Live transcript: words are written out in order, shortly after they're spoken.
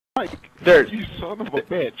Mike, There's, you son of a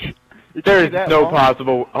bitch. there's no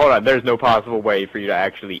possible, hold on, there's no possible way for you to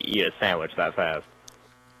actually eat a sandwich that fast.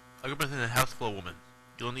 I grew up in a house full of women.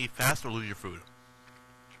 You'll eat fast or lose your food.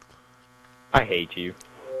 I hate you.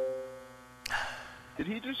 Did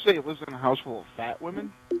he just say he lives in a house full of fat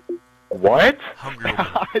women? What? Hungry woman.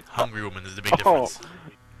 Hungry woman is the big difference.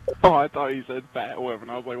 Oh, I thought he said fat women.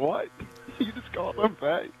 I was like, what? You just called them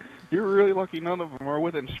fat? You're really lucky none of them are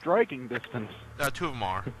within striking distance. Two of them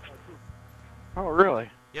are. Oh, really?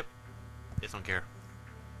 Yep. They just don't care.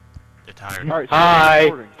 They're tired. All right, so Hi.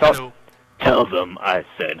 Hello. Tell them I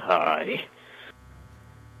said hi.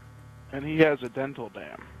 And he has a dental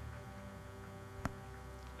dam.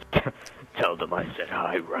 Tell them I said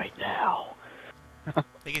hi right now.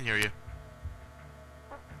 They can hear you.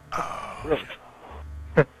 Oh. Really?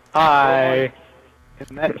 Hi.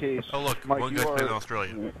 In that case, Oh look, Mike, one you guy's are, been in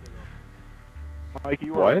Australia. Mike,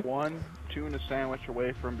 you are one tuna sandwich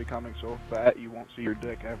away from becoming so fat you won't see your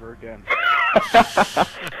dick ever again.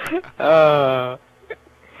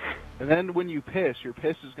 And then when you piss, your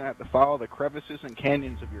piss is going to have to follow the crevices and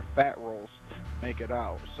canyons of your fat rolls to make it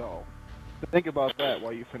out. So think about that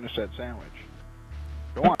while you finish that sandwich.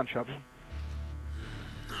 Go on, Chubby.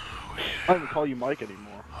 I don't even call you Mike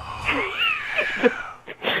anymore.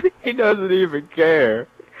 He doesn't even care.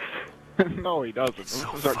 No, he doesn't. So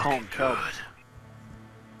Let's start calling him Chubby.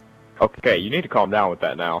 Okay, you need to calm down with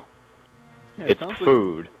that now. Yeah, It's sounds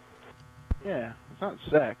food. Like, yeah, it's not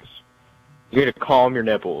sex. You need to calm your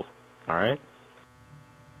nipples, alright?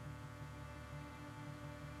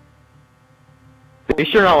 At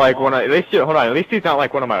least you're not like one of, hold on, at least he's not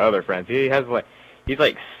like one of my other friends. He's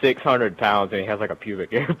like 600 pounds and he has like a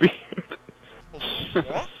pubic hair beard.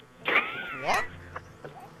 What? What?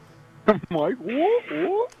 I'm like,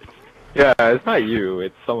 what? Yeah, it's not you,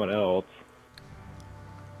 it's someone else.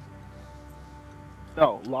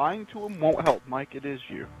 No, lying to him won't help, Mike. It is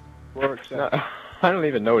you. We're accepted. No, I don't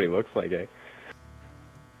even know what he looks like, eh?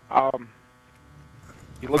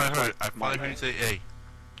 He looks I like finally heard you say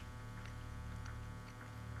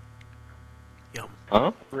A. Yum.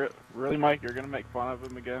 Huh? Really, Mike? You're gonna make fun of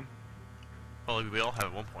him again? Well, we all have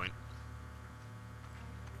at one point.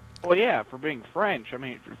 Well, yeah, for being French. I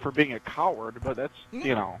mean, for being a coward. But that's,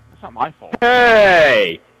 you know, it's not my fault.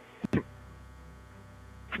 Hey!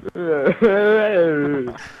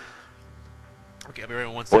 Okay, I'll be right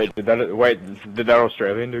in 1 second. Did that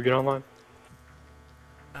Australian dude get online?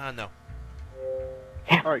 No.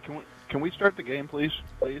 All right, can we start the game, please?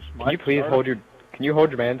 Please, Mike. Can you please hold your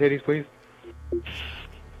man titties, please?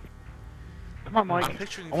 Come on, Mike. I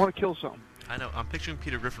want to kill something. I know. I'm picturing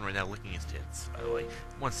Peter Griffin right now licking his tits. By the way,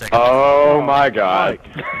 1 second. Oh my God!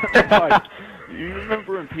 Mike, you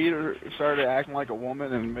remember when Peter started acting like a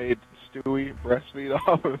woman and made Stewie breastfeed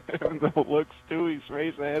off of him? The look Stewie's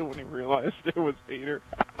face had when he realized it was Peter.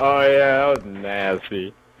 Oh yeah, that was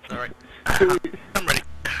nasty. All right. Stewie, I'm ready.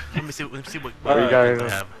 Let me see what you guys I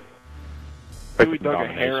have. Stewie dug a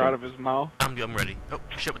hair out of his mouth. I'm ready. Oh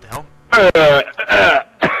shit! What the hell?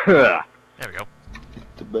 There we go.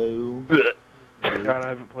 God, I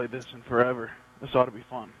haven't played this in forever. This ought to be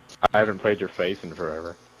fun. I haven't played your face in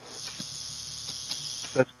forever.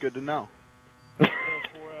 That's good to know.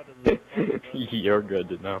 You're good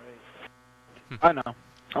to know. I know.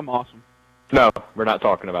 I'm awesome. No, we're not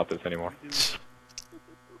talking about this anymore.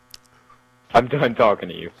 I'm done talking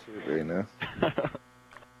to you.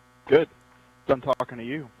 Good. Done talking to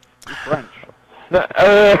you. You're French.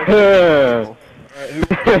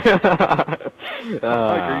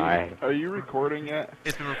 Are you recording yet?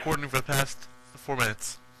 It's been recording for the past 4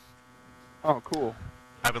 minutes. Oh, cool.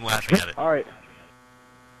 I've been laughing at it. All right.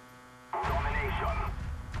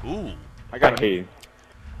 Ooh. I got Hey.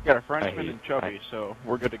 a Frenchman and Chubby, so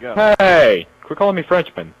we're good to go. Hey! Quit calling me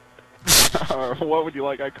Frenchman. What would you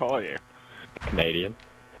like I call you? Canadian.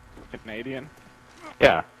 Canadian?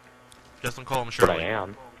 Yeah. Just don't call him But Shirley. I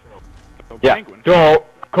am. So Yeah. Penguin. Don't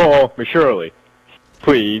call me Shirley.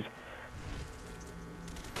 Please.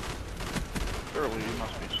 Surely you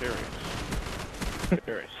must be serious.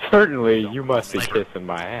 Serious. Certainly, you must be kissing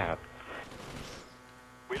my ass.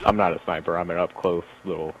 I'm not a sniper. I'm an up-close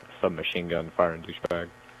little submachine gun firing douchebag.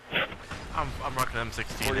 I'm rocking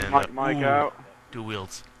M16 Where's and Mike ooh, out? dual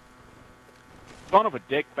wields. Son of a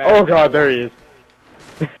dick basket. Oh God, there he is.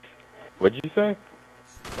 What'd you say?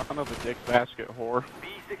 Son of a dick basket whore. Be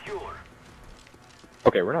secure.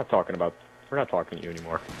 Okay, we're not talking to you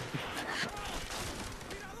anymore.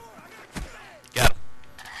 Got him.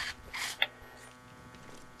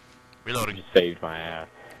 You Reloading. just saved my ass.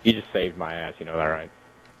 You just saved my ass, you know that, right?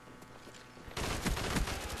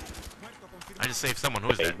 I just saved someone. Who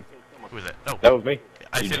is that? Who is that? Oh. That was me. Yeah.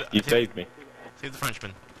 You saved me. Save the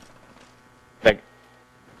Frenchman. Thank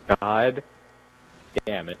God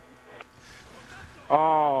damn it.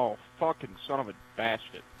 Oh, fucking son of a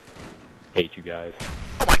bastard. Hate you guys.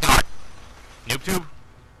 Oh my god! Noob tube?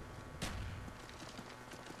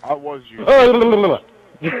 I was you.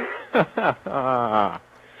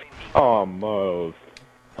 Almost.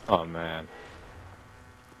 Oh man.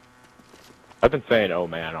 I've been saying oh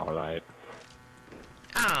man all night.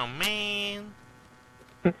 Oh man.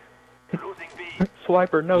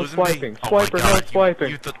 Swiper, no Losing swiping. B. Oh my Swiper, no God,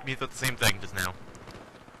 swiping. You thought the same thing just now.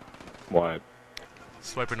 What?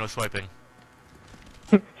 Swiper, no swiping.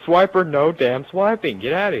 Swiper, no damn swiping.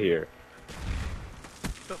 Get out of here.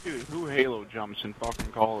 Dude, who Halo jumps in fucking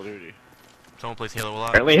Call of Duty? Someone plays Halo a lot.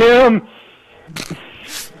 Apparently him!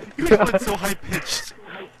 You went so high pitched.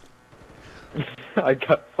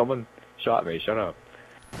 Someone shot me, shut up.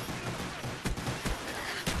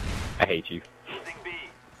 I hate you.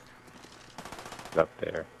 He's up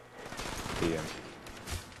there. See him.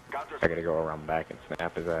 I gotta go around back and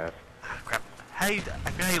snap his ass. Ah, crap. I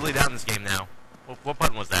forgot how you lay down in this game now. What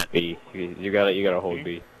button was that? B. You gotta hold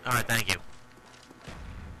B. Alright, thank you.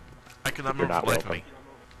 I could not You're remember not away from welcome.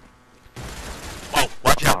 me. Oh,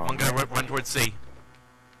 watch out. Oh, One guy run towards C.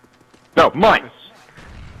 No, mine!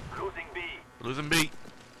 Losing B.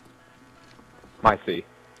 My C.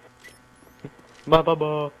 Ma ba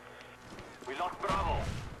ba. We lost Bravo.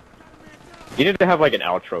 You need to have like an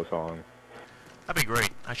outro song. That'd be great.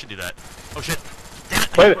 I should do that. Oh shit. Damn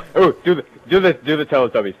it. Wait, oh, do the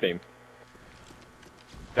Teletubbies theme.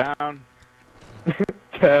 Down.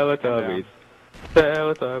 Teletubbies.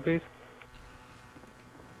 Teletubbies.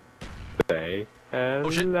 Say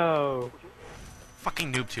hello.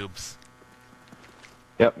 Fucking noob tubes.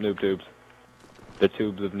 Yep, noob tubes. The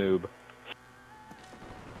tubes of noob.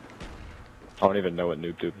 I don't even know what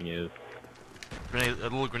noob tubing is. Grenade, a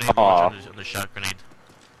little grenade launcher on the shot grenade.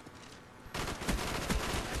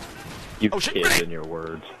 You Oh, shit, kids grenade! and your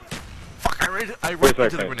words. Fuck, I Wait ran a into the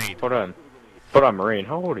second. grenade. Hold on. Hold on, Marine.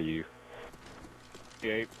 How old are you?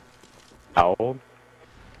 8. How old?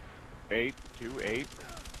 8. 2, 8.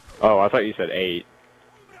 Oh, I thought you said 8.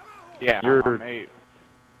 Yeah, You're- I'm 8.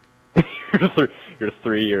 You're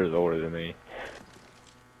 3 years older than me.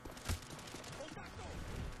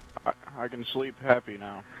 I can sleep happy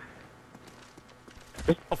now.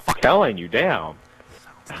 Oh, fuck. Telling you down.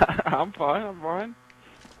 I'm fine.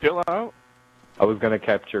 Chill out. I was gonna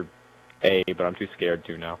capture A, but I'm too scared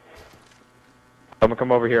to now. Someone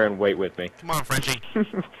come over here and wait with me. Come on, Frenchie.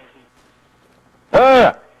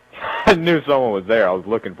 Ah! I knew someone was there. I was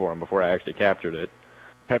looking for him before I actually captured it.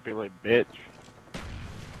 Happy like bitch.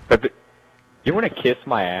 But you wanna kiss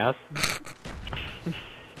my ass?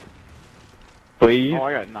 Please? Oh,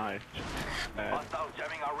 I got knifed. Hostiles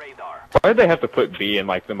jamming our radar. Why did they have to put B in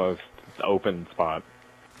like the most open spot?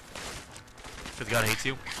 Because God hates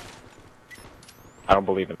you. I don't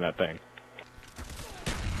believe in that thing.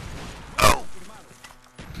 Oh!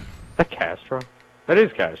 Is that Castro? That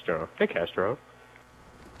is Castro. Hey, Castro.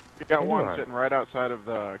 You got one Alright. sitting right outside of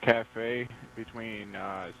the cafe between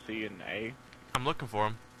C and A. I'm looking for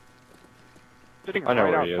him. Sitting I know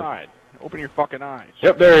right where he is. outside. Open your fucking eyes.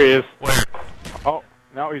 Yep, there he is. Where? Oh,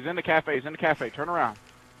 no, he's in the cafe. Turn around.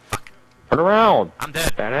 Turn around. I'm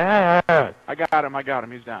dead. Badass. I got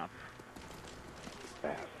him. He's down.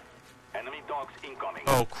 Enemy dogs incoming.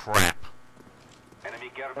 Oh, crap.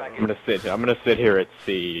 Enemy care package. I'm gonna sit here at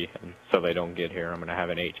C, and so they don't get here. I'm gonna have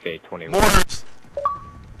an HK-21. Mortars!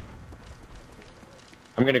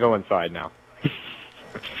 I'm gonna go inside now.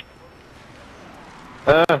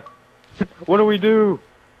 What do we do?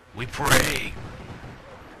 We pray.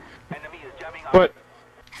 Enemy is jamming our What?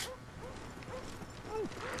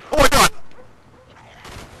 Oh my god!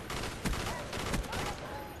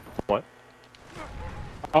 What?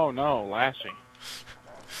 Oh no, Lassie.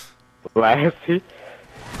 Lassie?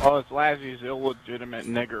 Oh, it's Lassie's illegitimate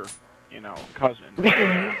nigger,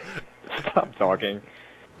 cousin. Stop talking.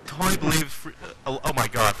 Totally believe. Oh my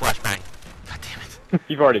god, flashbang. God damn it.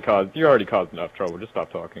 You already caused enough trouble. Just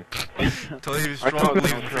stop talking. Totally I strong caused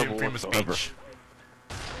believe no in trouble freedom of whatsoever. speech.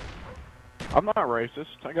 I'm not racist.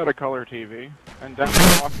 I got a color TV, and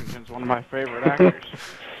Denzel Washington's one of my favorite actors.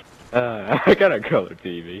 I got a color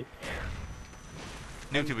TV.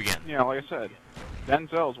 Noob tube again. Yeah, like I said,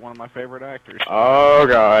 Denzel's one of my favorite actors. Oh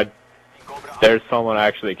god. There's someone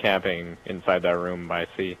actually camping inside that room by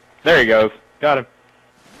C. There he goes. Got him.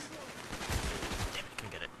 Damn it,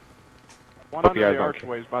 couldn't get it. One Hope you under guys the don't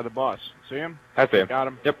archways by the bus. See him? That's him. Got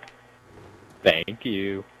him. Yep. Thank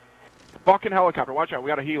you. Fucking helicopter. Watch out. We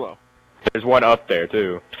got a helo. There's one up there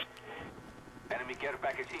too. enemy care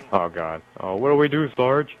package in. Oh god. Oh, what do we do,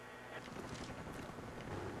 Sarge?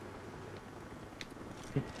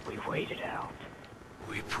 We wait it out.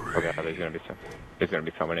 We pray. Oh god, there's gonna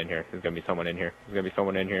be someone in here. There's gonna be someone in here. There's gonna be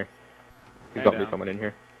someone in here. There's gonna be someone in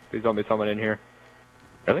here. There's gonna be someone in here.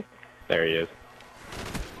 Really? There he is.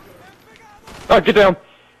 Oh, get down!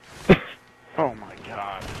 Oh my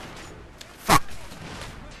god.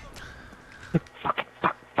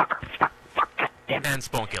 And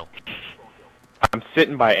spawn kill. I'm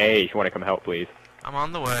sitting by A if you want to come help, please. I'm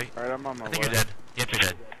on the way. Alright, I'm on my I way. think you're dead. Yep, you're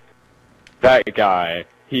dead. That guy,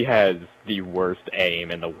 he has the worst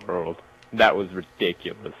aim in the world. That was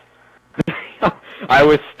ridiculous. I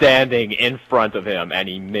was standing in front of him and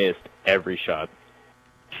he missed every shot.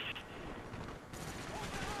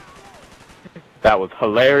 That was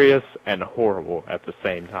hilarious and horrible at the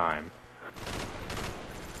same time.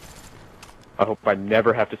 I hope I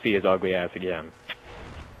never have to see his ugly ass again.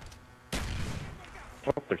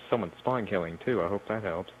 Oh, there's someone spawn killing too. I hope that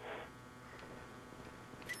helps.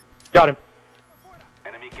 Got him.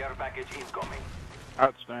 Enemy care package incoming.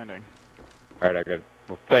 Outstanding. Alright, I got it.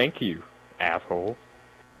 Well, thank you, asshole.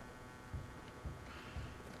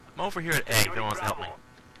 I'm over here at A. No one wants to help me.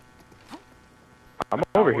 I'm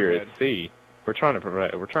over we're here dead. at C. We're trying to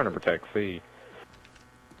protect C.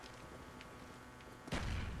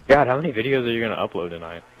 God, how many videos are you gonna upload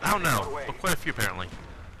tonight? I don't know. But quite a few apparently.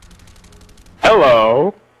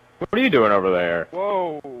 Hello! What are you doing over there?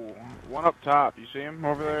 Whoa! One up top. You see him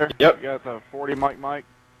over there? Yep. You got the 40 mic.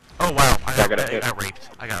 Oh wow, I got got raped.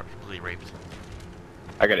 I got completely raped.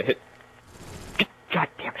 I gotta hit. God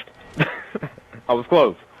damn it! I was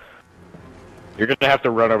close. You're gonna have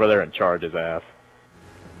to run over there and charge his ass.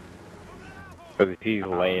 Because he's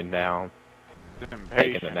laying down. He's Taking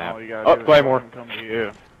impatient. a nap. All you gotta Oh, do is Claymore. let him come to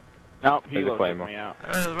you. Nope, he There's a looked Claymore. me out.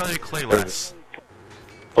 Rather clay less.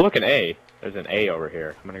 Oh, look, an A. There's an A over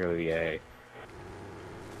here. I'm gonna go to the A.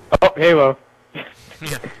 Oh, Halo.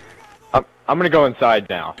 Yeah, I'm gonna go inside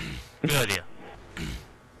now. good idea.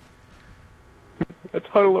 Let's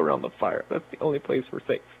huddle around the fire. That's the only place we're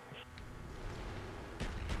safe.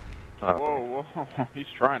 Whoa, whoa. He's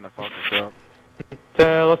trying to fuck us up.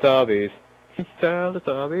 Teletubbies.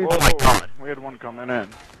 Teletubbies. Oh my god. We had one coming in.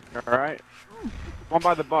 Alright? One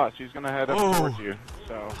by the bus. He's gonna head up Oh. towards you.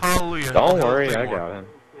 So, Hallelujah. Don't Hell, worry, I Claymore. got him.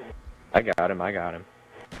 I got him, I got him.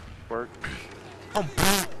 work. Oh,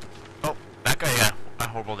 oh, that guy got a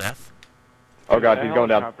horrible death. Oh god, The he's going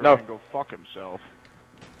down. helicopter No, can go fuck himself.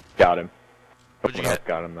 got him. What'd you Someone else get?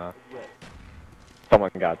 got him now.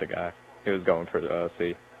 Someone got the guy. He was going for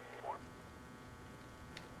C.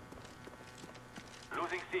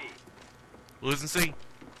 Losing C. Losing C.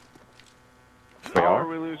 We How are? are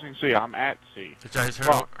we losing C? I'm at C. Which I just heard.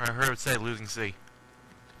 Fuck. I heard it say losing C.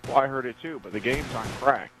 Well, I heard it too, but the game's on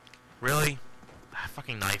crack. Really? Ah,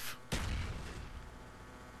 fucking knife.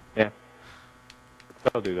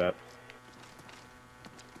 I'll do that.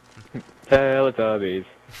 Teletubbies.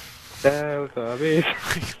 Teletubbies.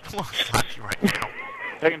 I want to slap you right now.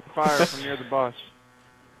 Taking fire from near the bus.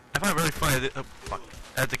 I find it really funny that, fuck,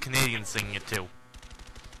 that the Canadians singing it too.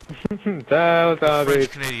 French Teletubbies.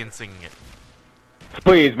 Canadians singing it.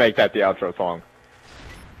 Please make that the outro song.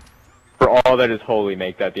 For all that is holy,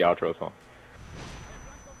 make that the outro song.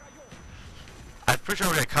 I'm pretty sure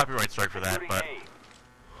we got a copyright strike for that, Shooting but A.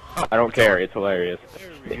 I don't care, it's hilarious.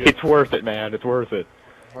 It's worth it, man, it's worth it.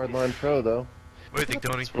 Hardline Pro, though. what do you think,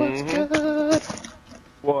 Tony? Good.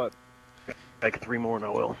 What? Make 3 more and I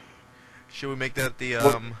will. Should we make that the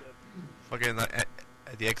fucking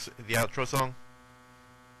the outro song?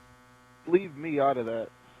 Leave me out of that.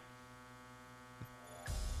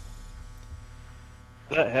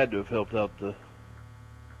 That had to have helped out the...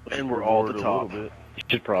 And we're all at the top. Bit. You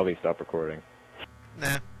should probably stop recording.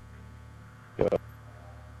 Nah. Yeah.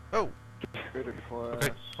 Oh. Go to class. Okay.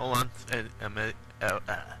 Hold on.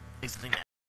 Exiting